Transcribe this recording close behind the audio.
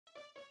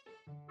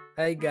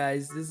Hi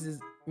guys, this is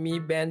me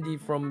Bandi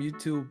from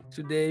YouTube.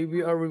 Today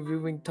we are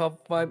reviewing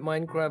top 5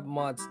 Minecraft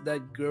mods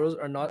that girls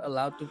are not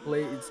allowed to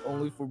play. It's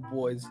only for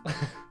boys.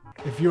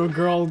 If you're a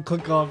girl,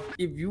 click off.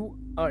 If you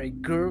are a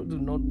girl, do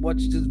not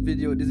watch this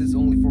video. This is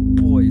only for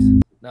boys.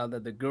 Now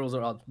that the girls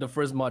are out, the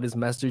first mod is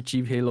Master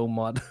Chief Halo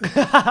mod.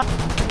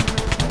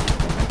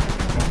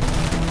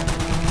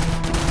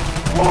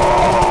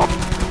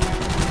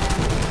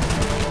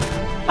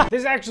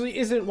 This actually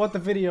isn't what the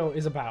video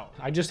is about.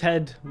 I just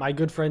had my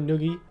good friend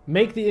Noogie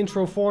make the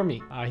intro for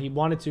me. He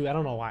wanted to, I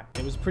don't know why.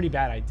 It was a pretty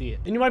bad idea.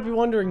 And you might be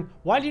wondering,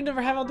 why do you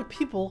never have other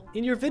people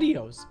in your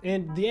videos?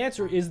 And the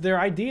answer is their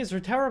ideas are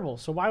terrible,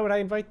 so why would I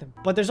invite them?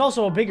 But there's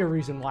also a bigger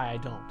reason why I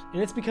don't.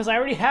 And it's because I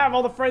already have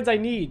all the friends I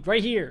need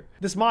right here.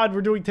 This mod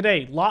we're doing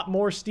today, lot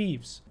more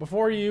Steves.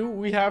 Before you,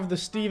 we have the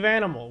Steve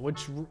animal,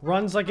 which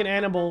runs like an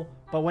animal,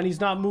 but when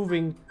he's not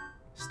moving,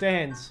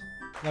 stands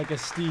like a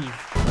Steve.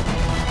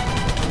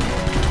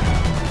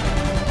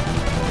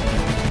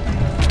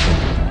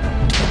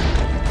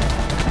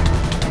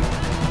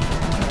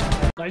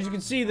 As you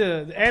can see,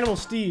 the animal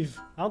Steve,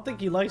 I don't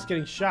think he likes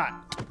getting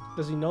shot.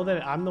 Does he know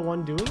that I'm the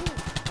one doing it?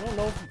 I don't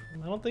know.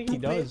 I don't think he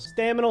does.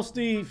 Staminal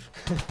Steve.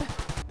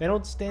 They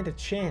don't stand a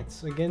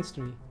chance against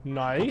me.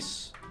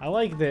 Nice. I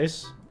like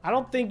this. I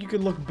don't think you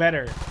could look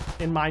better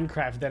in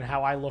Minecraft than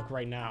how I look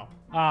right now.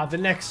 The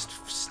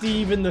next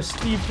Steve in the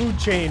Steve food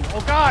chain.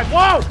 Oh God,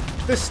 whoa!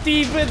 The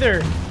Steve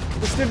Wither.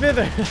 The Steve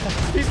Wither.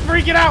 He's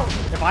freaking out.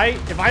 If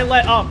I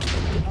let up,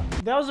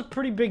 that was a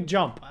pretty big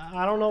jump.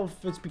 I don't know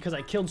if it's because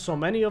I killed so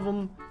many of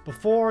them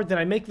before. Did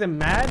I make them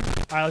mad?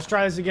 All right, let's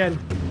try this again.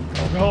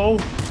 Oh no,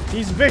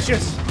 he's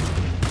vicious.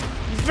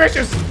 He's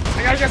vicious.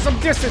 I gotta get some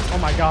distance. Oh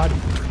my God.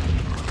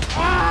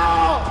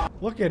 Ah!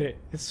 Look at it.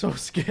 It's so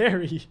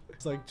scary.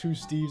 It's like two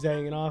Steves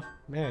hanging off.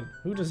 Man,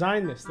 who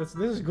designed this? This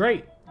is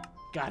great.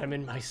 Got him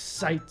in my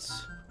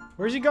sights.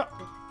 Where's he go?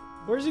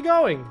 Where's he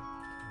going?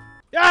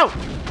 Yo!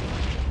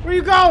 Where are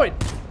you going?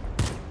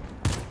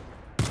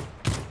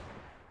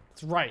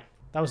 That's right.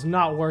 That was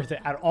not worth it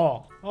at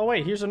all. Oh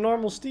wait, here's a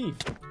normal Steve.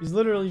 He's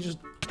literally just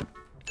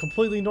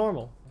completely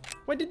normal.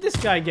 When did this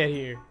guy get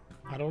here?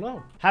 I don't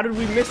know. How did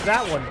we miss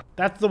that one?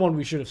 That's the one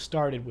we should have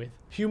started with.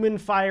 Human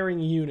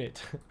firing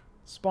unit.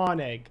 Spawn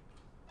egg.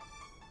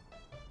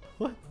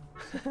 What?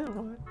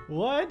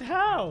 What?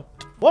 How?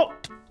 Whoa!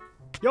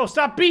 Yo,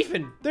 stop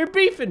beefing! They're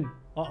beefing!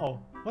 Uh-oh.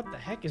 What the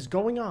heck is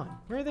going on?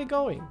 Where are they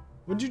going?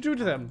 What'd you do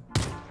to them?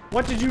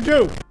 What did you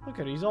do? Look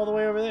at it, he's all the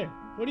way over there.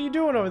 What are you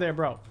doing over there,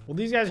 bro? Will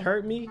these guys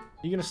hurt me?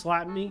 Are you gonna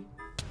slap me?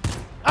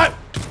 Ow!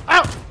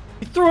 Ow!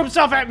 He threw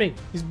himself at me!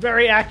 He's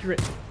very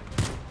accurate.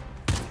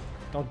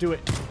 Don't do it.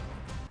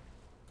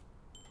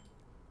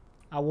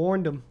 I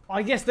warned him. Oh,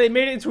 I guess they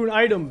made it into an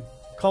item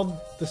called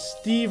the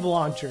Steve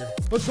Launcher.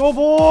 Let's go,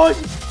 boys!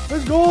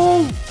 Let's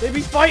go! They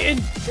be fighting!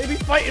 They be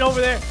fighting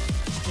over there!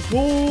 Let's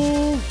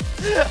go!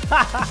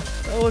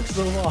 That looks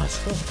so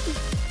awesome.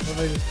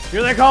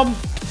 Here they come!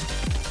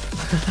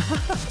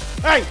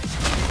 Hey!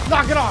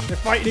 Knock it off! They're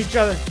fighting each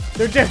other.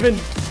 They're dipping.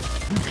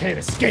 You can't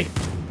escape.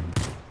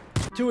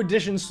 2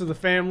 additions to the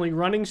family.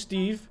 Running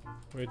Steve.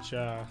 Which,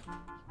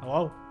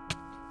 hello?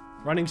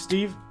 Running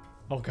Steve?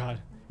 Oh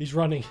God. He's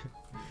running.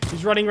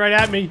 He's running right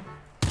at me.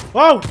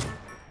 Whoa!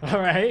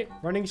 Alright.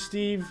 Running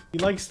Steve. He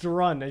likes to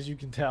run, as you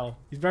can tell.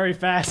 He's very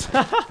fast.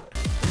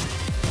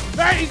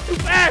 He's too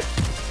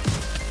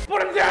fast!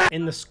 Put him down!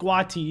 In the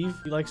squattive,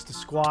 he likes to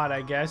squat,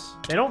 I guess.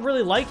 They don't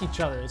really like each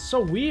other. It's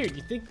so weird.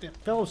 You think that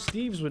fellow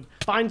Steves would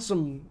find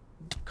some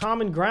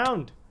common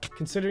ground,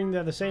 considering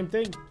they're the same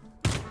thing.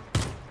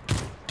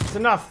 It's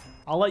enough.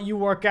 I'll let you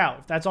work out.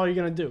 If that's all you're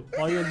gonna do.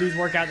 All you're gonna do is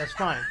work out, that's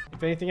fine.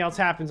 If anything else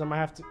happens, I might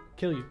have to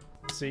kill you.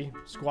 See?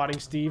 Squatting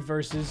Steve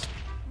versus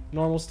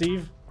normal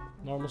Steve.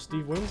 Normal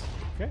Steve wins.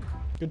 Okay.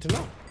 Good to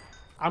know.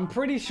 I'm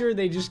pretty sure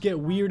they just get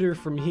weirder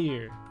from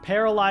here.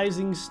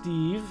 Paralyzing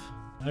Steve.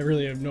 I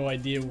really have no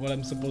idea what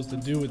I'm supposed to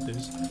do with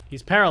this.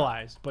 He's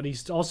paralyzed, but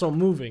he's also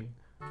moving.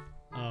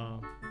 Oh,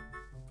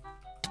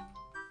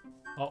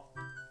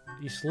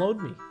 he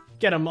slowed me.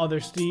 Get him,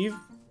 other Steve.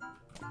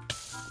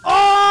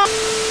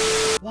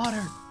 Oh!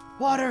 Water!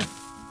 Water!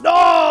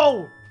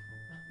 No!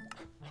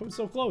 I was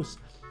so close.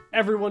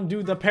 Everyone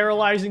do the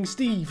paralyzing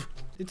Steve.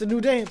 It's a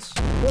new dance.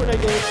 Fortnite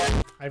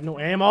dance. I have no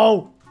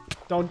ammo.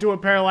 Don't do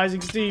it,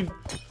 paralyzing Steve.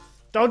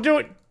 Don't do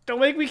it. Don't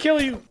make me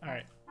kill you. All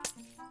right.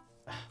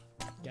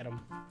 Get him.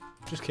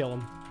 Just kill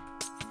him.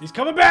 He's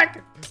coming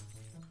back!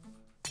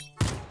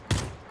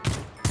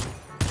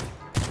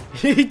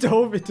 He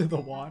dove into the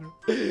water.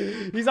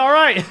 He's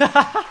alright!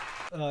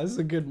 This is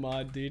a good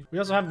mod, dude. We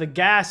also have the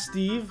gas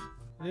Steve.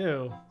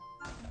 Ew.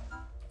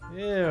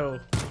 Ew.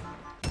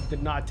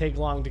 Did not take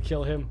long to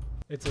kill him.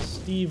 It's a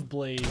Steve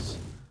blaze.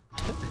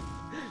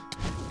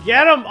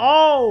 Get him!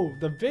 Oh!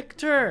 The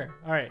victor!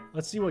 Alright,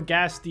 let's see what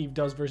gas Steve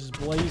does versus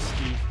blaze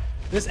Steve.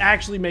 This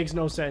actually makes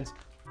no sense.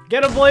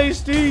 Get a blaze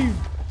Steve!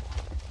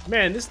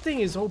 Man, this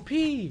thing is OP.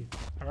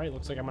 All right,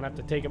 looks like I'm gonna have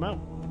to take him out.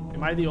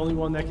 Am I the only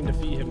one that can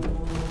defeat him?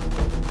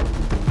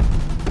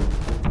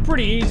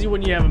 Pretty easy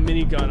when you have a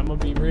minigun, I'm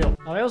gonna be real.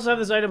 I also have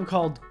this item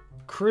called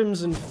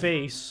Crimson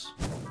Face,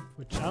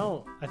 which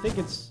I think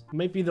it's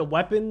might be the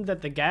weapon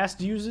that the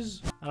ghast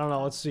uses. I don't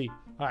know. Let's see.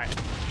 All right.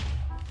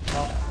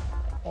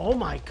 Oh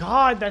my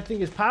God, that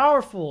thing is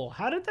powerful.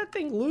 How did that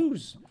thing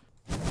lose?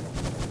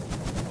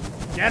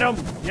 Get him.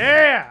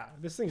 Yeah,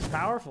 this thing's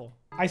powerful.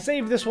 I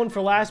saved this one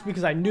for last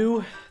because I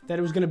knew that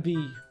it was going to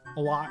be a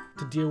lot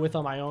to deal with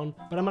on my own,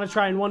 but I'm going to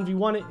try and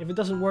 1v1 it. If it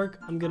doesn't work,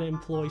 I'm going to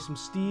employ some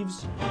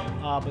Steves.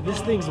 But this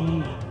thing's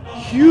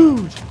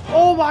huge.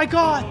 Oh my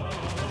God.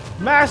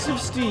 Massive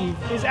Steve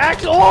is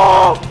actually,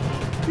 oh,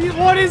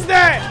 what is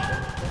that?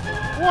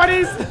 What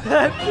is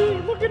that?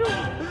 Dude, look at him.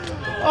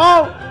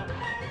 Oh.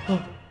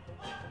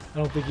 I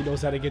don't think he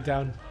knows how to get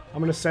down. I'm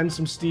going to send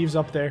some Steves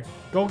up there.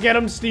 Go get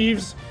him,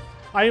 Steves.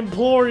 I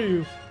implore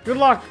you. Good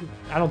luck.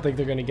 I don't think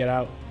they're going to get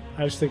out.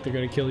 I just think they're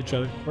going to kill each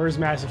other. Where's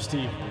Massive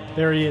Steve?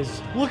 There he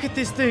is. Look at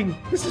this thing.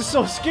 This is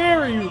so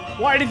scary.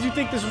 Why did you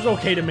think this was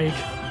okay to make?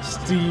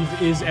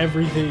 Steve is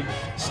everything.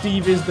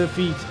 Steve is the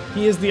feet.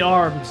 He is the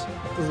arms.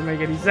 Doesn't make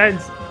any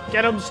sense.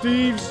 Get him,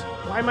 Steves.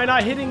 Why am I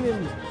not hitting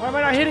him? Why am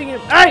I not hitting him?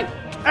 Hey!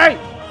 Hey!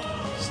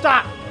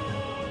 Stop!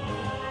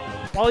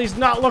 While he's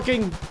not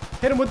looking,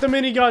 hit him with the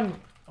minigun.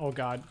 Oh,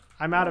 God.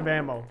 I'm out of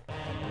ammo.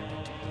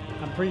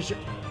 I'm pretty sure...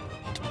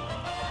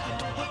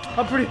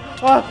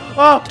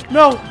 Oh,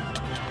 no!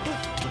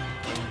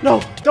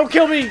 No, don't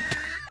kill me!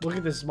 Look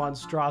at this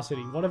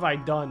monstrosity. What have I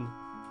done?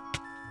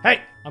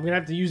 Hey! I'm gonna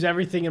have to use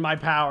everything in my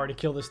power to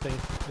kill this thing.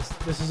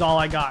 This is all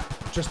I got.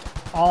 Just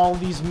all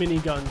these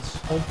miniguns.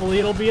 Hopefully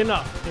it'll be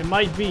enough. It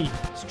might be.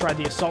 Let's try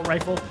the assault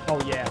rifle.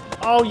 Oh, yeah.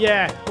 Oh,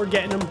 yeah. We're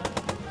getting him.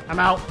 I'm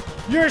out.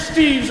 Your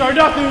Steves are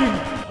nothing!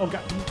 Oh,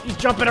 God. He's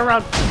jumping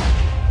around.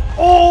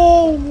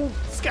 Oh!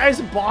 This guy's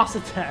boss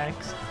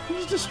attacks. He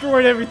just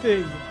destroyed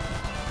everything.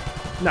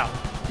 No,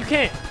 you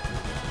can't.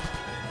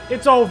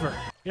 It's over.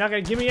 You're not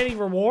gonna give me any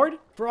reward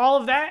for all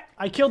of that?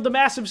 I killed the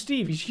Massive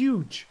Steve. He's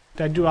huge.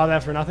 Did I do all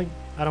that for nothing?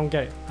 I don't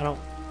get it.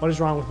 What is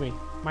wrong with me?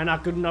 Am I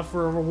not good enough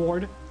for a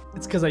reward?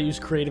 It's because I use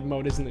creative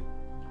mode, isn't it?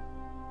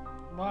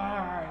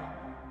 Why?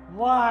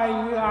 Why?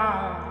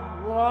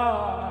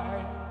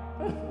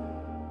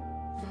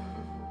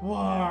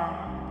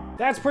 Why?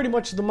 That's pretty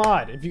much the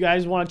mod. If you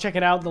guys want to check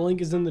it out, the link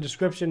is in the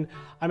description.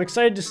 I'm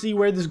excited to see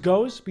where this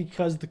goes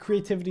because the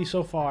creativity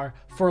so far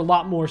for a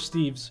lot more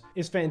Steves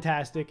is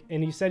fantastic.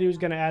 And he said he was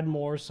going to add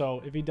more,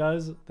 so if he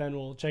does, then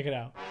we'll check it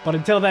out. But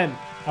until then,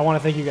 I want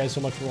to thank you guys so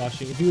much for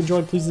watching. If you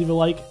enjoyed, please leave a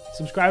like,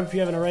 subscribe if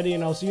you haven't already,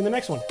 and I'll see you in the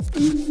next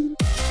one.